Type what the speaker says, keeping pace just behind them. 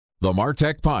The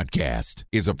MarTech Podcast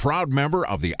is a proud member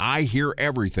of the I Hear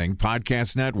Everything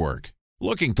Podcast Network.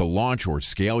 Looking to launch or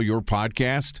scale your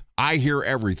podcast? I Hear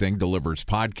Everything delivers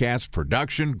podcast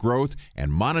production, growth,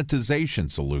 and monetization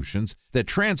solutions that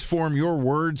transform your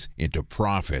words into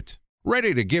profit.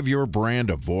 Ready to give your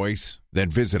brand a voice? Then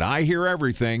visit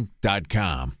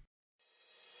iheareverything.com.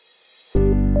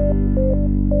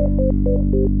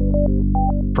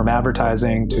 From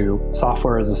advertising to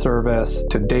software as a service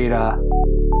to data.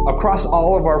 Across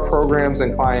all of our programs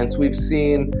and clients, we've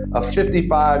seen a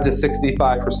 55 to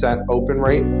 65% open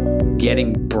rate.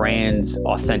 Getting brands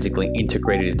authentically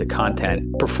integrated into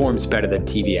content performs better than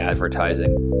TV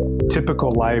advertising.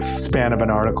 Typical lifespan of an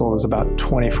article is about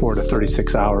 24 to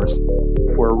 36 hours.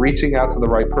 If we're reaching out to the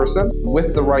right person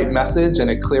with the right message and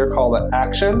a clear call to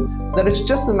action, then it's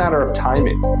just a matter of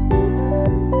timing.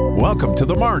 Welcome to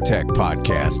the MarTech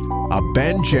Podcast, a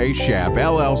Ben J. Schaap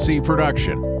LLC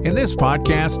production. In this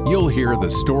podcast, you'll hear the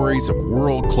stories of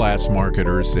world-class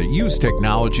marketers that use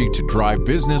technology to drive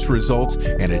business results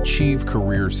and achieve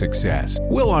career success.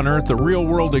 We'll unearth the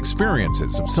real-world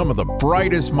experiences of some of the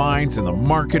brightest minds in the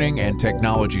marketing and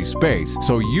technology space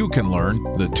so you can learn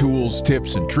the tools,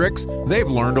 tips, and tricks they've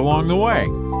learned along the way.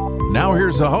 Now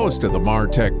here's the host of the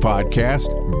MarTech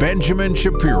Podcast, Benjamin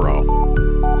Shapiro.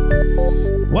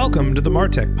 Welcome to the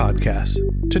MarTech Podcast.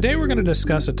 Today we're going to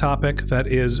discuss a topic that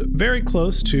is very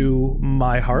close to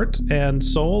my heart and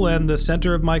soul and the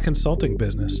center of my consulting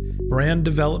business, brand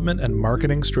development and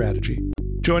marketing strategy.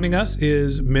 Joining us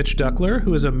is Mitch Duckler,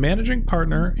 who is a managing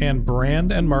partner and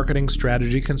brand and marketing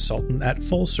strategy consultant at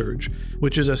FullSurge,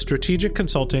 which is a strategic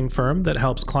consulting firm that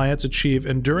helps clients achieve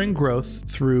enduring growth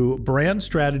through brand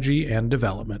strategy and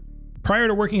development. Prior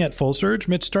to working at FullSurge,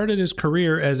 Mitch started his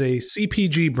career as a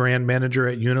CPG brand manager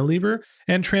at Unilever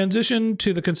and transitioned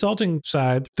to the consulting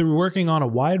side through working on a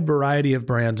wide variety of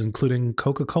brands, including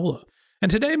Coca-Cola. And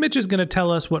today, Mitch is going to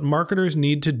tell us what marketers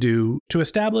need to do to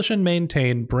establish and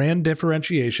maintain brand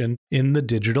differentiation in the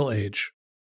digital age.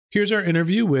 Here's our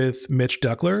interview with Mitch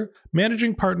Duckler,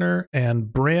 managing partner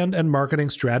and brand and marketing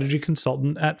strategy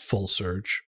consultant at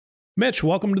FullSurge. Mitch,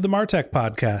 welcome to the MarTech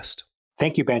Podcast.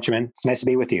 Thank you, Benjamin. It's nice to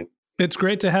be with you. It's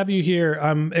great to have you here.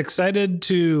 I'm excited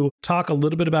to talk a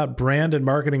little bit about brand and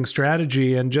marketing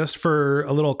strategy. And just for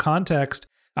a little context,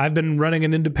 I've been running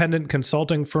an independent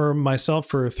consulting firm myself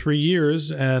for 3 years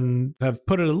and have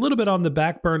put it a little bit on the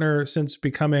back burner since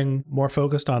becoming more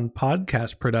focused on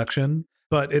podcast production.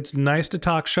 But it's nice to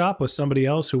talk shop with somebody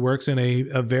else who works in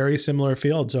a very similar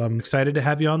field. So I'm excited to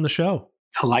have you on the show.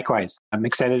 Likewise. I'm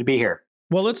excited to be here.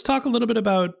 Well, let's talk a little bit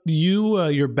about you,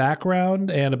 your background,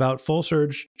 and about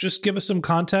FullSurge. Just give us some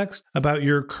context about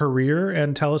your career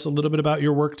and tell us a little bit about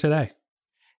your work today.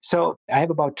 So I have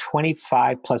about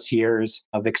 25 plus years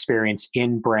of experience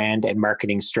in brand and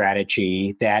marketing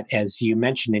strategy that, as you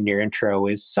mentioned in your intro,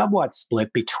 is somewhat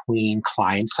split between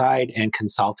client side and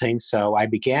consulting. So I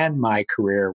began my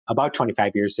career about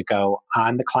 25 years ago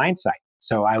on the client side.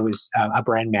 So I was a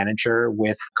brand manager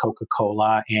with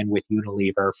Coca-Cola and with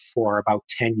Unilever for about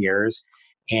 10 years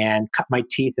and cut my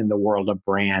teeth in the world of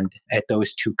brand at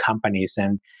those two companies.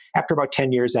 And after about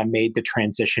 10 years, I made the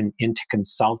transition into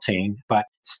consulting, but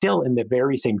still in the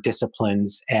very same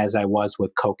disciplines as I was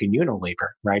with Coke and Unilever,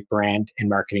 right? Brand and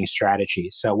marketing strategy.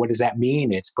 So what does that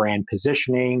mean? It's brand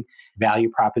positioning, value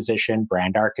proposition,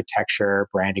 brand architecture,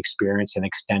 brand experience and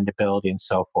extendability, and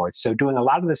so forth. So doing a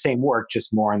lot of the same work,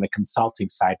 just more on the consulting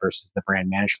side versus the brand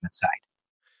management side.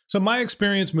 So my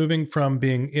experience moving from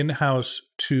being in-house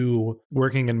to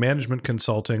working in management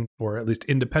consulting, or at least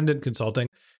independent consulting,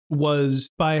 was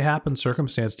by happen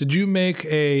circumstance. Did you make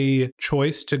a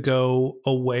choice to go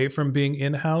away from being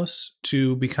in-house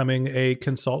to becoming a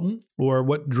consultant, or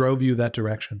what drove you that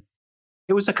direction?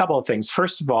 It was a couple of things.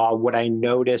 First of all, what I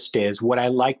noticed is what I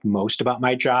liked most about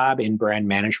my job in brand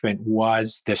management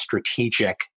was the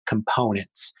strategic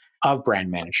components of brand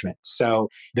management. So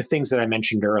the things that I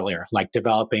mentioned earlier, like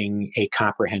developing a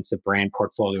comprehensive brand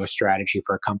portfolio strategy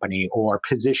for a company or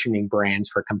positioning brands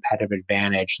for competitive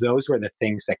advantage, those were the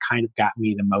things that kind of got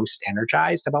me the most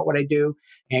energized about what I do.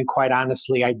 And quite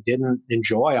honestly, I didn't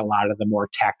enjoy a lot of the more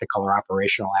tactical or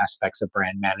operational aspects of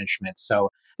brand management. So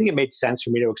I think it made sense for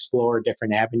me to explore a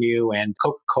different avenue. And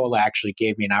Coca-Cola actually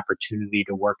gave me an opportunity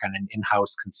to work on an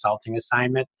in-house consulting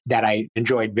assignment that I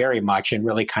enjoyed very much and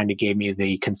really kind of gave me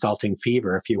the consulting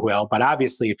fever, if you will. But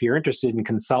obviously, if you're interested in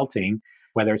consulting,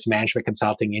 whether it's management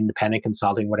consulting, independent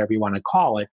consulting, whatever you want to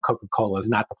call it, Coca-Cola is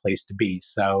not the place to be.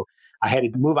 So I had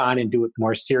to move on and do it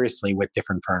more seriously with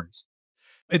different firms.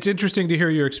 It's interesting to hear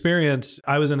your experience.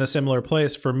 I was in a similar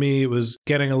place. For me, it was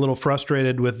getting a little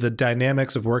frustrated with the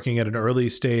dynamics of working at an early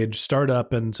stage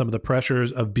startup and some of the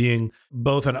pressures of being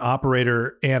both an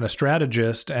operator and a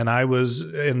strategist. And I was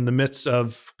in the midst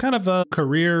of kind of a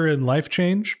career and life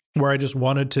change where I just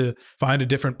wanted to find a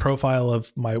different profile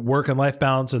of my work and life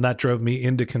balance. And that drove me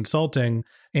into consulting.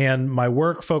 And my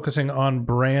work focusing on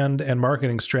brand and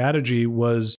marketing strategy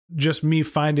was just me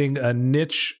finding a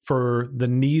niche for the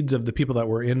needs of the people that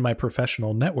were in my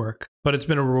professional network. But it's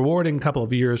been a rewarding couple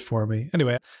of years for me.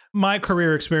 Anyway, my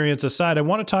career experience aside, I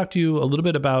want to talk to you a little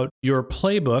bit about your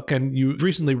playbook. And you've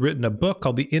recently written a book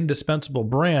called The Indispensable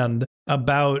Brand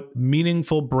about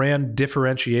meaningful brand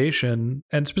differentiation.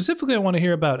 And specifically, I want to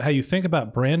hear about how you think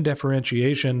about brand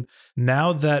differentiation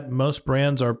now that most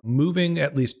brands are moving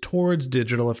at least towards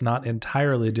digital, if not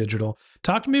entirely digital.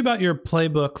 Talk to me about your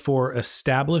playbook for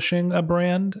establishing a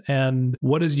brand and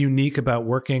what is unique about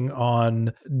working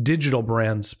on digital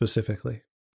brands specifically.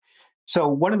 So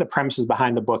one of the premises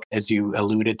behind the book, as you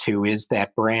alluded to, is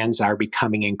that brands are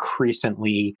becoming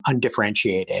increasingly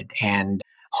undifferentiated and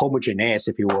homogeneous,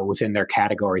 if you will, within their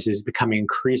categories. It's becoming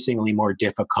increasingly more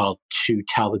difficult to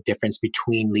tell the difference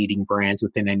between leading brands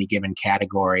within any given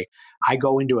category. I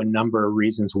go into a number of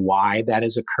reasons why that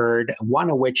has occurred, one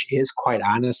of which is quite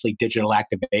honestly digital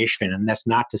activation. And that's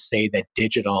not to say that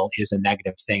digital is a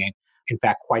negative thing. In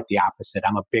fact, quite the opposite.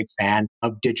 I'm a big fan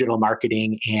of digital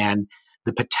marketing and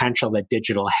the potential that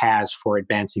digital has for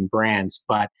advancing brands.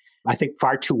 But I think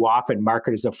far too often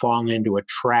marketers have fallen into a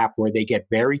trap where they get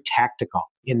very tactical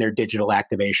in their digital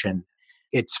activation.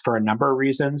 It's for a number of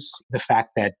reasons. The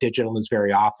fact that digital is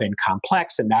very often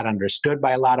complex and not understood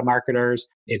by a lot of marketers.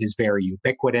 It is very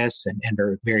ubiquitous and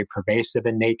very pervasive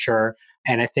in nature.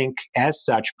 And I think as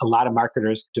such, a lot of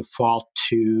marketers default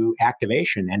to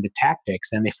activation and to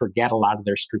tactics, and they forget a lot of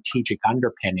their strategic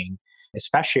underpinning,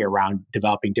 especially around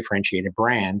developing differentiated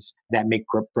brands that make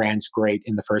brands great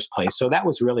in the first place. So that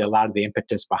was really a lot of the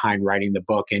impetus behind writing the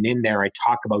book. And in there, I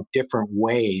talk about different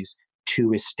ways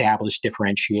to establish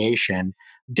differentiation,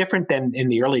 different than in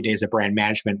the early days of brand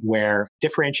management, where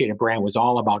differentiated brand was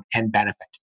all about end benefit.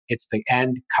 It's the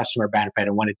end customer benefit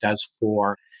and what it does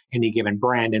for any given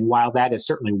brand. And while that is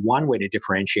certainly one way to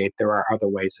differentiate, there are other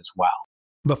ways as well.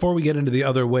 Before we get into the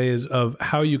other ways of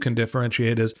how you can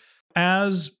differentiate,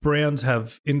 as brands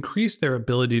have increased their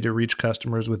ability to reach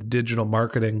customers with digital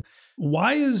marketing,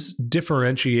 why is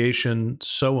differentiation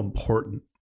so important?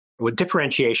 Well,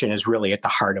 differentiation is really at the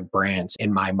heart of brands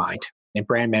in my mind. And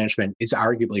brand management is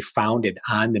arguably founded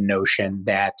on the notion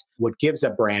that what gives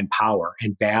a brand power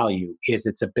and value is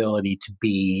its ability to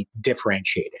be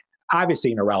differentiated.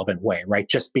 Obviously in a relevant way, right?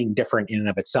 Just being different in and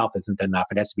of itself isn't enough.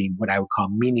 It has to be what I would call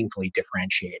meaningfully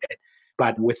differentiated.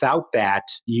 But without that,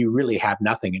 you really have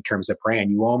nothing in terms of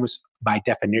brand. You almost, by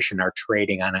definition, are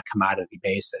trading on a commodity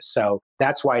basis. So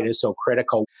that's why it is so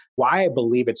critical. Why I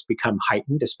believe it's become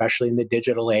heightened, especially in the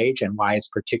digital age, and why it's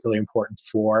particularly important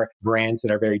for brands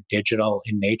that are very digital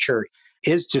in nature,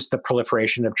 is just the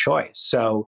proliferation of choice.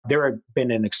 So there have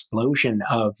been an explosion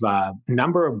of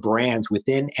number of brands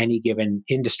within any given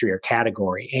industry or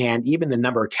category. And even the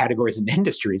number of categories and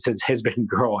industries has been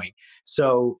growing.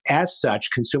 So as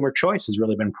such, consumer choice has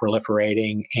really been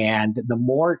proliferating. And the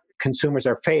more consumers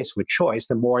are faced with choice,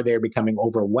 the more they're becoming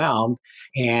overwhelmed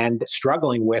and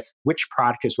struggling with which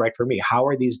product is right for me. How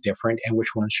are these different and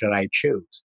which one should I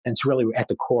choose? And it's really at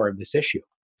the core of this issue.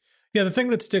 Yeah, the thing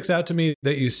that sticks out to me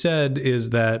that you said is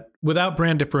that without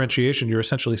brand differentiation, you're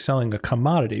essentially selling a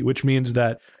commodity, which means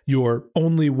that your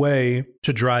only way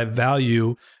to drive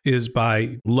value is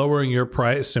by lowering your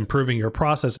price, improving your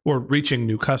process, or reaching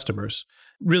new customers.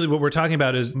 Really, what we're talking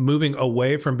about is moving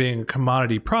away from being a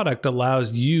commodity product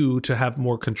allows you to have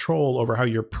more control over how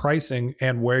you're pricing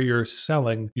and where you're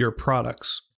selling your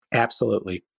products.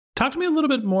 Absolutely. Talk to me a little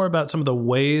bit more about some of the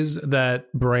ways that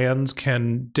brands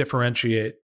can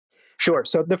differentiate. Sure.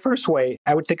 So the first way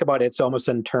I would think about it's almost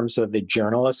in terms of the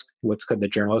journalist, what's called the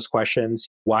journalist questions,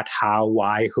 what, how,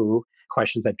 why, who,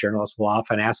 questions that journalists will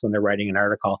often ask when they're writing an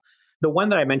article. The one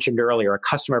that I mentioned earlier, a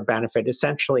customer benefit,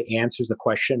 essentially answers the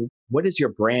question, what does your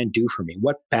brand do for me?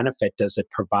 What benefit does it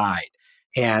provide?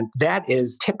 And that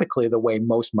is typically the way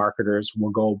most marketers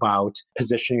will go about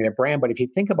positioning their brand. But if you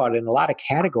think about it in a lot of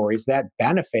categories, that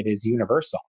benefit is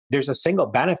universal. There's a single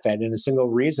benefit and a single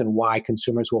reason why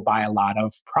consumers will buy a lot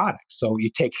of products. So you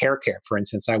take hair care, for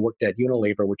instance. I worked at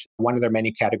Unilever, which one of their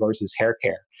many categories is hair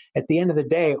care. At the end of the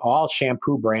day, all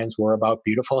shampoo brands were about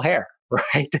beautiful hair,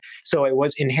 right? So it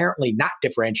was inherently not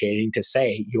differentiating to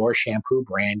say your shampoo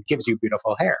brand gives you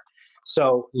beautiful hair.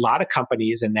 So a lot of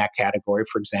companies in that category,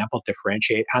 for example,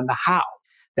 differentiate on the how.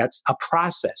 That's a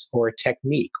process or a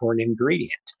technique or an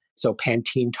ingredient. So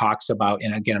Pantene talks about,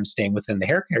 and again, I'm staying within the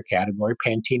hair care category,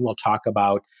 Pantene will talk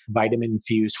about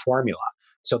vitamin-infused formula.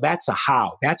 So that's a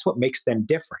how. That's what makes them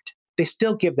different. They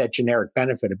still give that generic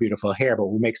benefit of beautiful hair, but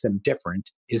what makes them different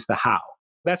is the how.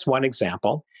 That's one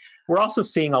example. We're also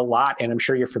seeing a lot, and I'm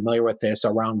sure you're familiar with this,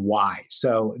 around why.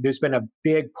 So there's been a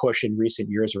big push in recent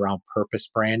years around purpose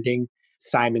branding.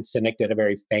 Simon Sinek did a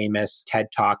very famous TED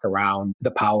Talk around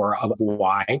the power of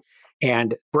why.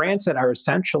 And brands that are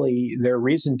essentially their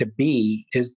reason to be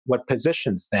is what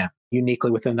positions them uniquely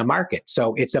within the market.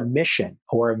 So it's a mission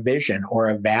or a vision or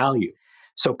a value.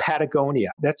 So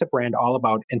Patagonia, that's a brand all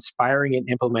about inspiring and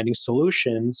implementing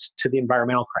solutions to the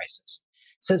environmental crisis.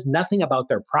 It says nothing about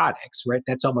their products, right?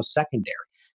 That's almost secondary.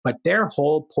 But their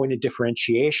whole point of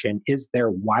differentiation is their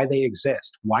why they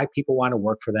exist, why people want to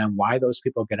work for them, why those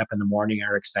people get up in the morning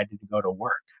and are excited to go to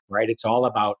work, right? It's all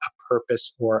about a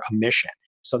purpose or a mission.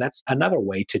 So that's another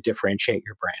way to differentiate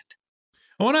your brand.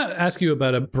 I want to ask you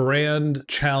about a brand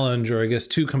challenge, or I guess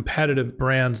two competitive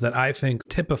brands that I think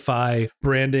typify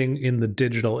branding in the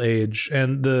digital age.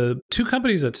 And the two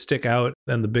companies that stick out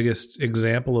and the biggest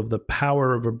example of the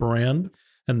power of a brand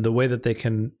and the way that they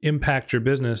can impact your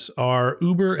business are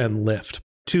Uber and Lyft.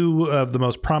 Two of the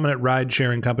most prominent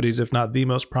ride-sharing companies, if not the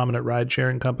most prominent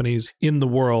ride-sharing companies in the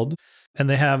world. And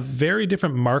they have very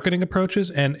different marketing approaches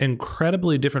and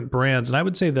incredibly different brands. And I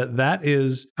would say that that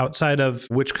is, outside of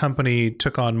which company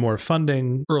took on more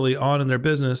funding early on in their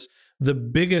business, the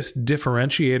biggest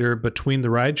differentiator between the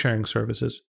ride-sharing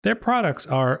services. Their products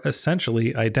are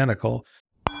essentially identical.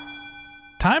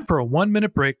 Time for a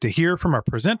 1-minute break to hear from our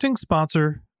presenting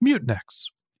sponsor, Mutinex.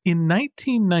 In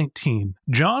 1919,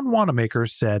 John Wanamaker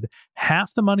said,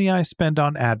 "Half the money I spend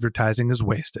on advertising is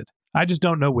wasted. I just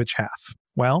don't know which half."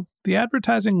 Well, the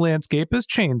advertising landscape has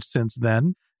changed since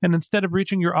then, and instead of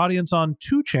reaching your audience on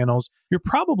 2 channels, you're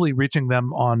probably reaching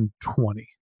them on 20.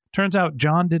 Turns out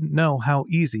John didn't know how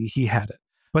easy he had it.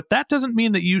 But that doesn't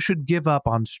mean that you should give up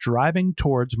on striving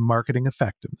towards marketing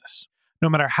effectiveness. No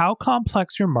matter how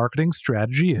complex your marketing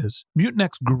strategy is,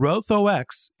 Mutinex Growth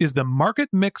OX is the market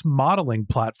mix modeling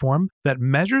platform that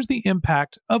measures the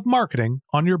impact of marketing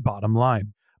on your bottom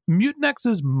line.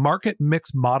 Mutinex's market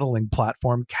mix modeling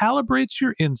platform calibrates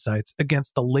your insights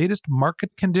against the latest market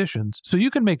conditions so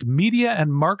you can make media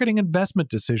and marketing investment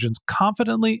decisions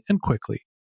confidently and quickly.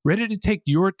 Ready to take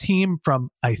your team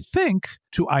from I think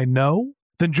to I know?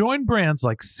 Then join brands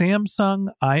like Samsung,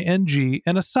 ING,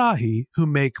 and Asahi who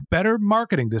make better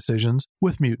marketing decisions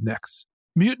with Mutinex.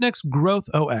 Mutinex Growth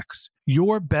OX.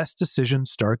 Your best decision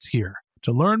starts here.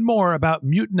 To learn more about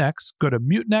Mutinex, go to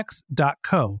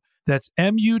mutinex.co. That's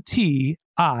MUTINEX.co.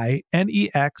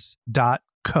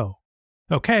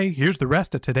 Okay, here's the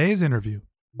rest of today's interview.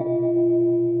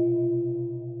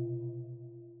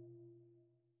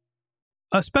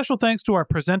 A special thanks to our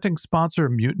presenting sponsor,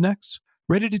 Mutinex.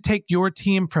 Ready to take your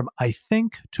team from I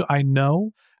think to I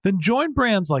know? Then join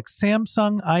brands like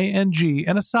Samsung, ING,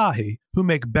 and Asahi who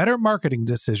make better marketing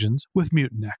decisions with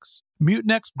Mutinex.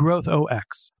 Mutinex Growth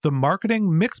OX, the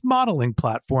marketing mix modeling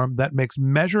platform that makes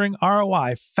measuring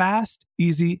ROI fast,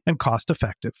 easy, and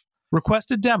cost-effective.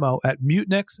 Request a demo at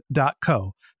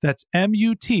mutinex.co. That's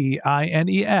MUTINEX.co.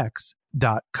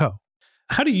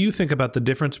 How do you think about the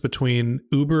difference between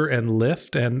Uber and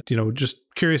Lyft? And, just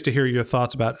curious to hear your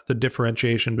thoughts about the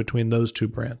differentiation between those two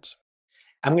brands.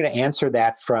 I'm going to answer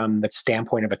that from the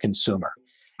standpoint of a consumer.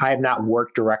 I have not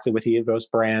worked directly with either of those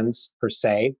brands per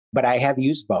se, but I have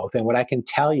used both. And what I can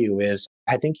tell you is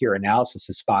I think your analysis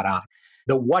is spot on.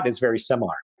 The what is very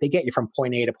similar. They get you from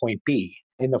point A to point B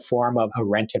in the form of a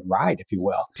rented ride, if you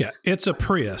will. Yeah, it's a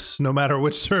Prius, no matter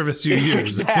which service you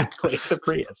use. Exactly, it's a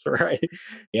Prius, right?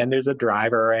 And there's a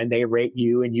driver and they rate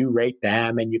you and you rate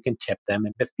them and you can tip them.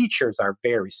 And the features are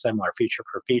very similar, feature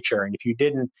per feature. And if you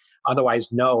didn't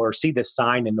otherwise know or see the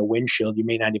sign in the windshield, you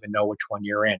may not even know which one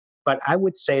you're in. But I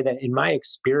would say that in my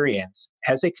experience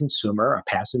as a consumer, a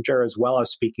passenger, as well as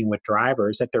speaking with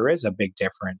drivers, that there is a big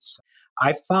difference.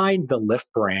 I find the Lyft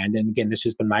brand, and again, this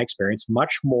has been my experience,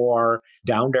 much more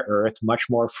down to earth, much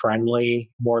more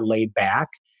friendly, more laid back,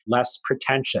 less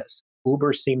pretentious.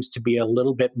 Uber seems to be a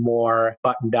little bit more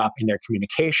buttoned up in their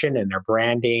communication and their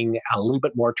branding, a little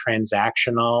bit more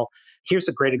transactional. Here's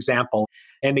a great example.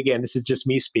 And again, this is just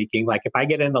me speaking. Like if I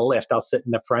get in the Lyft, I'll sit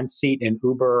in the front seat. In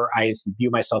Uber, I view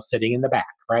myself sitting in the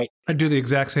back, right? I do the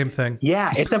exact same thing.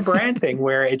 Yeah, it's a brand thing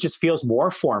where it just feels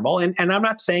more formal. And I'm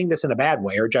not saying this in a bad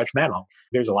way or judgmental.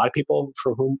 There's a lot of people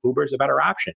for whom Uber is a better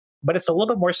option. But it's a little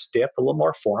bit more stiff, a little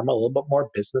more formal, a little bit more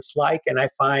business-like. And I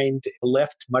find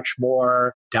Lyft much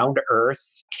more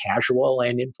down-to-earth, casual,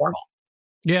 and informal.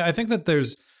 Yeah, I think that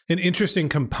there's an interesting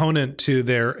component to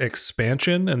their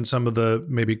expansion and some of the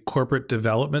maybe corporate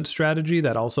development strategy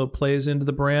that also plays into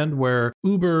the brand, where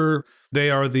Uber, they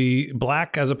are the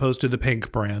black as opposed to the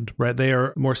pink brand, right? They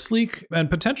are more sleek and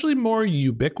potentially more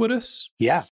ubiquitous.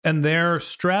 Yeah. And their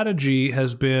strategy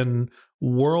has been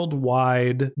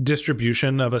worldwide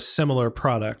distribution of a similar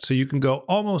product. So you can go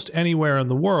almost anywhere in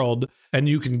the world and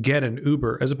you can get an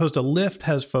Uber, as opposed to Lyft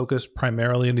has focused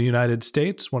primarily in the United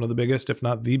States, one of the biggest, if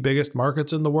not the biggest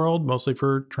markets in the world, mostly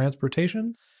for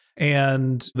transportation.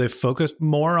 And they've focused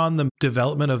more on the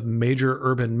development of major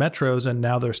urban metros, and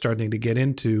now they're starting to get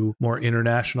into more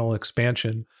international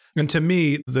expansion. And to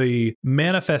me, the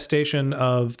manifestation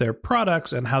of their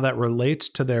products and how that relates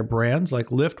to their brands, like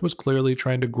Lyft was clearly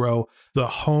trying to grow the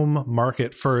home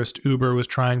market first. Uber was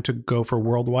trying to go for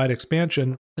worldwide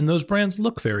expansion. And those brands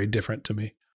look very different to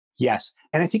me. Yes.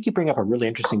 And I think you bring up a really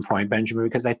interesting point, Benjamin,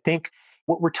 because I think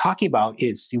what we're talking about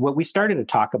is what we started to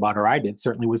talk about, or I did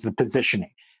certainly, was the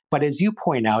positioning. But as you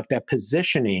point out, that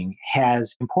positioning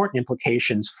has important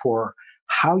implications for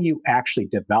how you actually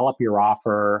develop your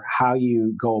offer, how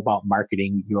you go about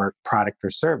marketing your product or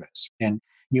service. And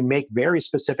you make very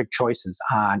specific choices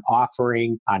on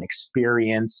offering, on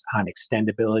experience, on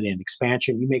extendability and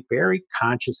expansion. You make very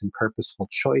conscious and purposeful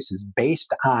choices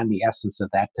based on the essence of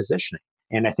that positioning.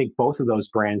 And I think both of those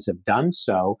brands have done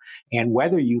so. And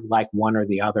whether you like one or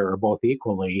the other or both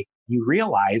equally, you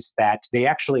realize that they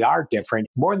actually are different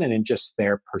more than in just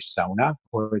their persona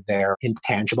or their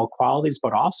intangible qualities,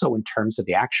 but also in terms of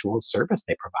the actual service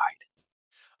they provide.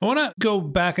 I want to go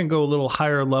back and go a little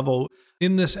higher level.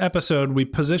 In this episode, we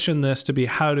position this to be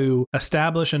how to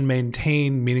establish and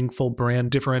maintain meaningful brand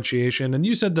differentiation. And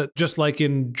you said that just like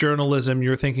in journalism,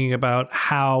 you're thinking about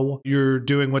how you're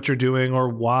doing what you're doing or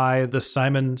why, the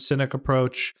Simon Sinek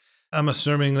approach. I'm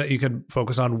assuming that you can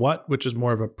focus on what, which is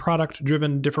more of a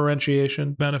product-driven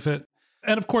differentiation benefit.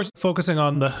 And of course, focusing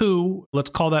on the who, let's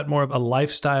call that more of a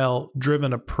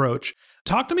lifestyle-driven approach.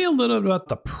 Talk to me a little about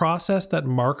the process that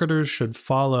marketers should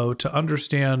follow to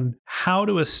understand how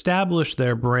to establish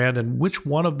their brand and which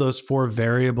one of those four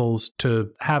variables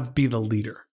to have be the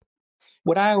leader.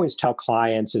 What I always tell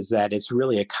clients is that it's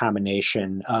really a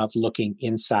combination of looking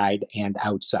inside and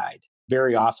outside.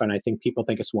 Very often, I think people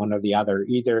think it's one or the other.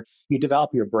 Either you develop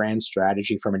your brand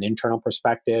strategy from an internal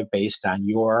perspective based on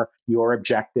your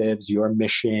objectives, your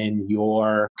mission,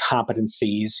 your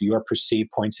competencies, your perceived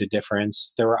points of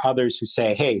difference. There are others who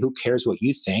say, hey, who cares what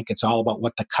you think? It's all about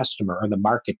what the customer or the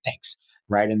market thinks,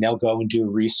 right? And they'll go and do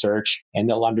research and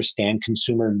they'll understand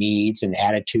consumer needs and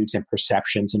attitudes and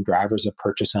perceptions and drivers of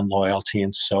purchase and loyalty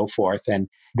and so forth. And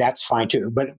that's fine too.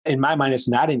 But in my mind, it's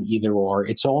not an either or.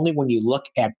 It's only when you look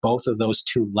at both of those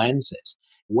two lenses.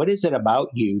 What is it about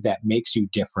you that makes you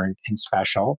different and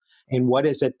special? And what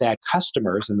is it that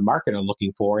customers in the market are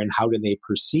looking for, and how do they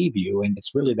perceive you? And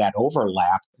it's really that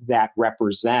overlap that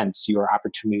represents your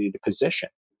opportunity to position.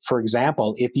 For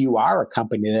example, if you are a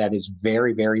company that is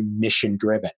very, very mission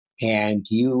driven and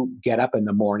you get up in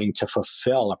the morning to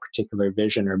fulfill a particular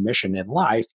vision or mission in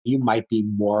life, you might be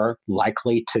more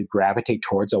likely to gravitate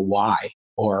towards a why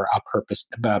or a purpose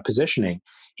positioning.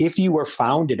 If you were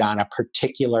founded on a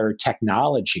particular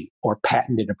technology or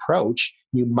patented approach,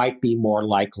 you might be more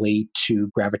likely to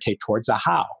gravitate towards a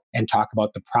how and talk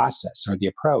about the process or the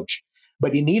approach.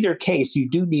 But in either case, you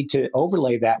do need to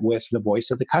overlay that with the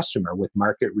voice of the customer, with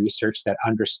market research that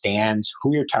understands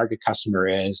who your target customer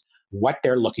is, what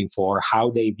they're looking for,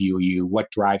 how they view you, what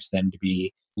drives them to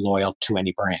be loyal to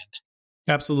any brand.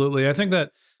 Absolutely. I think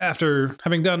that after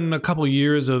having done a couple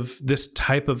years of this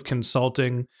type of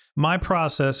consulting, my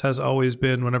process has always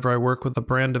been, whenever I work with a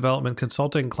brand development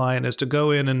consulting client, is to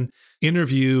go in and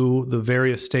interview the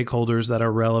various stakeholders that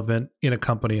are relevant in a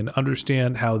company and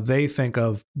understand how they think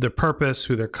of their purpose,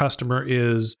 who their customer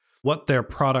is, what their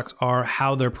products are,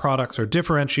 how their products are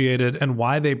differentiated, and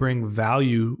why they bring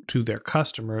value to their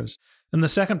customers. And the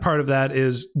second part of that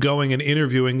is going and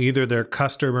interviewing either their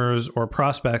customers or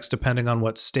prospects, depending on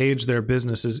what stage their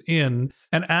business is in,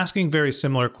 and asking very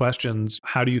similar questions.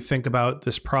 How do you think about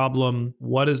this problem?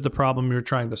 What is the problem you're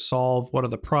trying to solve? What are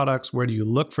the products? Where do you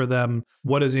look for them?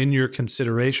 What is in your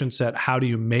consideration set? How do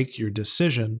you make your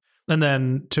decision? And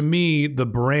then to me, the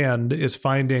brand is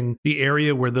finding the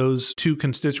area where those two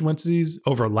constituencies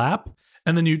overlap.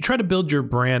 And then you try to build your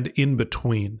brand in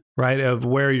between, right? Of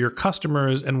where your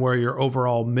customers and where your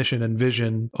overall mission and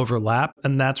vision overlap.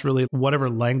 And that's really whatever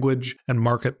language and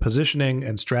market positioning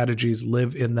and strategies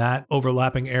live in that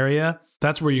overlapping area.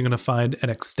 That's where you're going to find an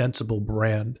extensible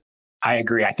brand. I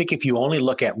agree. I think if you only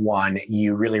look at one,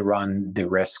 you really run the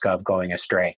risk of going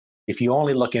astray. If you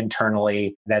only look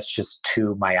internally, that's just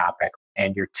too myopic.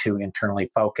 and you're too internally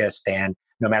focused. And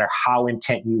no matter how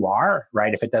intent you are,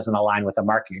 right, if it doesn't align with the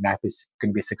market, you're not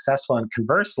going to be successful. And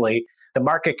conversely, the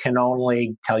market can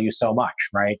only tell you so much,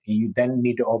 right? You then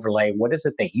need to overlay, what is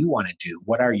it that you want to do?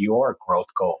 What are your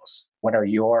growth goals? What are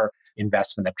your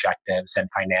investment objectives and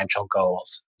financial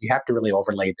goals? You have to really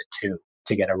overlay the two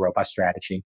to get a robust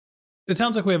strategy. It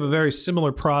sounds like we have a very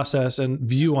similar process and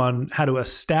view on how to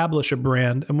establish a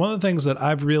brand. And one of the things that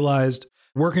I've realized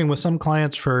working with some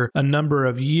clients for a number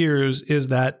of years is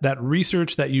that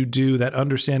research that you do, that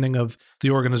understanding of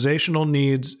the organizational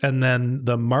needs and then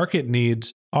the market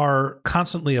needs are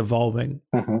constantly evolving.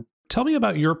 Mm-hmm. Tell me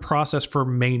about your process for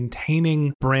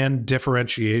maintaining brand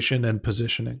differentiation and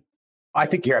positioning. I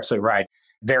think you're absolutely right.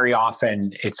 Very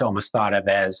often, it's almost thought of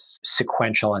as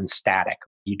sequential and static.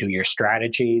 You do your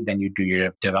strategy, then you do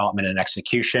your development and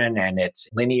execution, and it's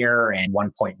linear and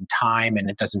one point in time, and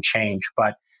it doesn't change.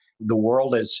 But the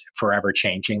world is forever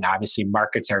changing. Obviously,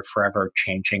 markets are forever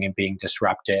changing and being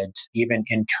disrupted. Even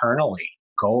internally,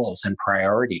 goals and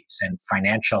priorities and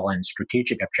financial and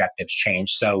strategic objectives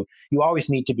change. So you always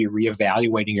need to be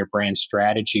reevaluating your brand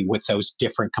strategy with those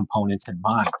different components in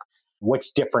mind.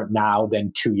 What's different now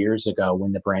than 2 years ago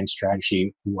when the brand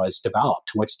strategy was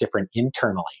developed? What's different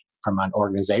internally from an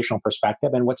organizational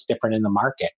perspective, and what's different in the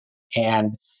market?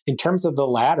 And in terms of the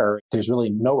latter, there's really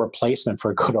no replacement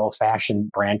for good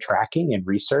old-fashioned brand tracking and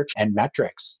research and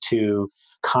metrics to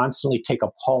constantly take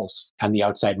a pulse on the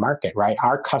outside market, right?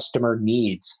 Our customer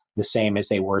needs the same as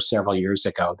they were several years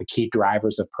ago. The key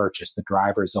drivers of purchase, the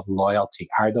drivers of loyalty,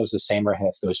 are those the same or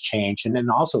have those changed? And then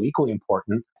also equally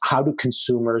important, how do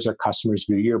consumers or customers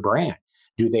view your brand?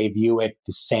 Do they view it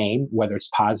the same, whether it's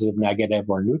positive, negative,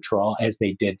 or neutral, as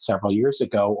they did several years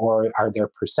ago? Or are their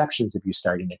perceptions of you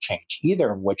starting to change?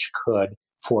 Either of which could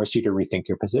force you to rethink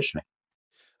your positioning.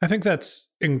 I think that's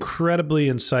incredibly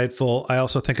insightful. I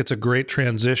also think it's a great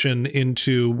transition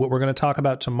into what we're going to talk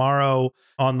about tomorrow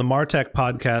on the MarTech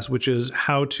podcast, which is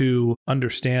how to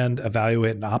understand,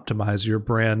 evaluate, and optimize your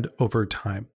brand over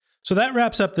time. So that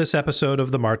wraps up this episode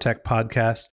of the MarTech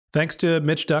podcast. Thanks to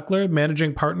Mitch Duckler,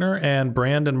 managing partner and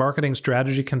brand and marketing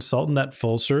strategy consultant at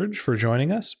FullSurge, for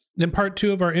joining us. In part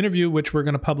 2 of our interview, which we're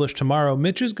going to publish tomorrow,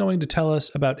 Mitch is going to tell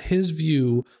us about his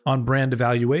view on brand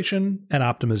evaluation and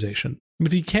optimization.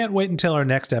 If you can't wait until our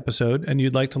next episode and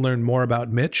you'd like to learn more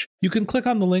about Mitch, you can click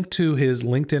on the link to his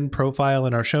LinkedIn profile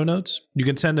in our show notes. You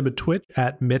can send him a tweet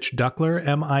at Mitch Duckler,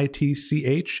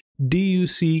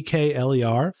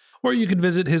 MITCHDUCKLER, or you can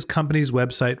visit his company's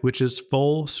website, which is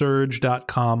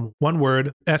FullSurge.com. One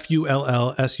word,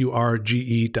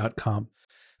 FullSurge.com.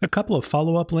 A couple of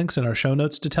follow-up links in our show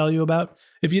notes to tell you about.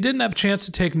 If you didn't have a chance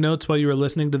to take notes while you were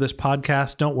listening to this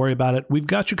podcast, don't worry about it. We've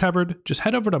got you covered. Just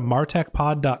head over to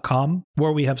martechpod.com,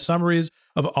 where we have summaries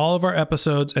of all of our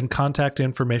episodes and contact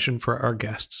information for our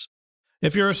guests.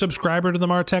 If you're a subscriber to the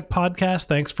MarTech podcast,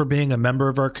 thanks for being a member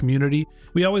of our community.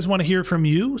 We always want to hear from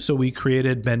you, so we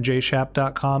created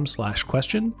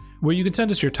benjshap.com/question, where you can send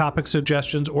us your topic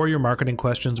suggestions or your marketing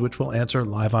questions, which we'll answer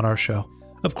live on our show.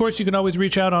 Of course, you can always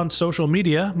reach out on social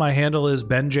media. My handle is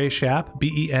BenJShap,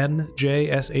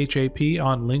 BenJSHAP,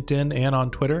 on LinkedIn and on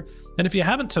Twitter. And if you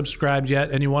haven't subscribed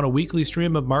yet and you want a weekly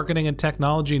stream of marketing and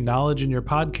technology knowledge in your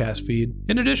podcast feed,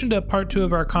 in addition to part 2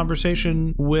 of our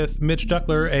conversation with Mitch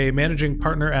Duckler, a managing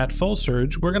partner at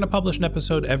FullSurge, we're going to publish an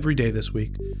episode every day this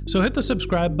week. So hit the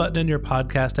subscribe button in your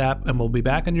podcast app and we'll be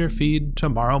back in your feed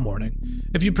tomorrow morning.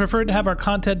 If you prefer to have our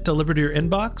content delivered to your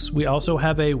inbox, we also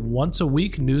have a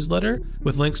once-a-week newsletter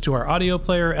with links to our audio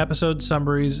player, episode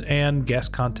summaries, and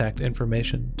guest contact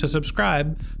information. To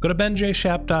subscribe, go to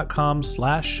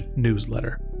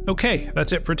benjshap.com/newsletter. Okay,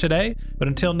 that's it for today. But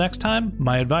until next time,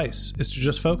 my advice is to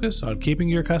just focus on keeping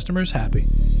your customers happy.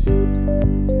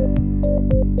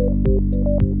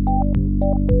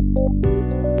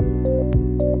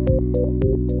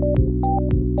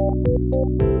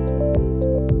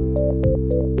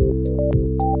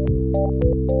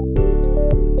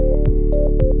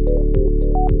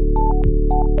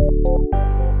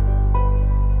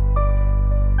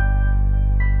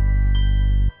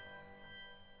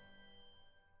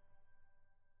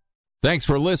 Thanks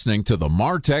for listening to the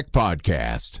MarTech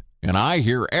Podcast, an I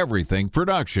Hear Everything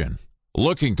production.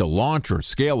 Looking to launch or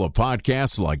scale a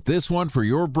podcast like this one for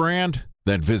your brand?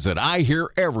 Then visit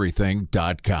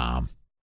iheareverything.com.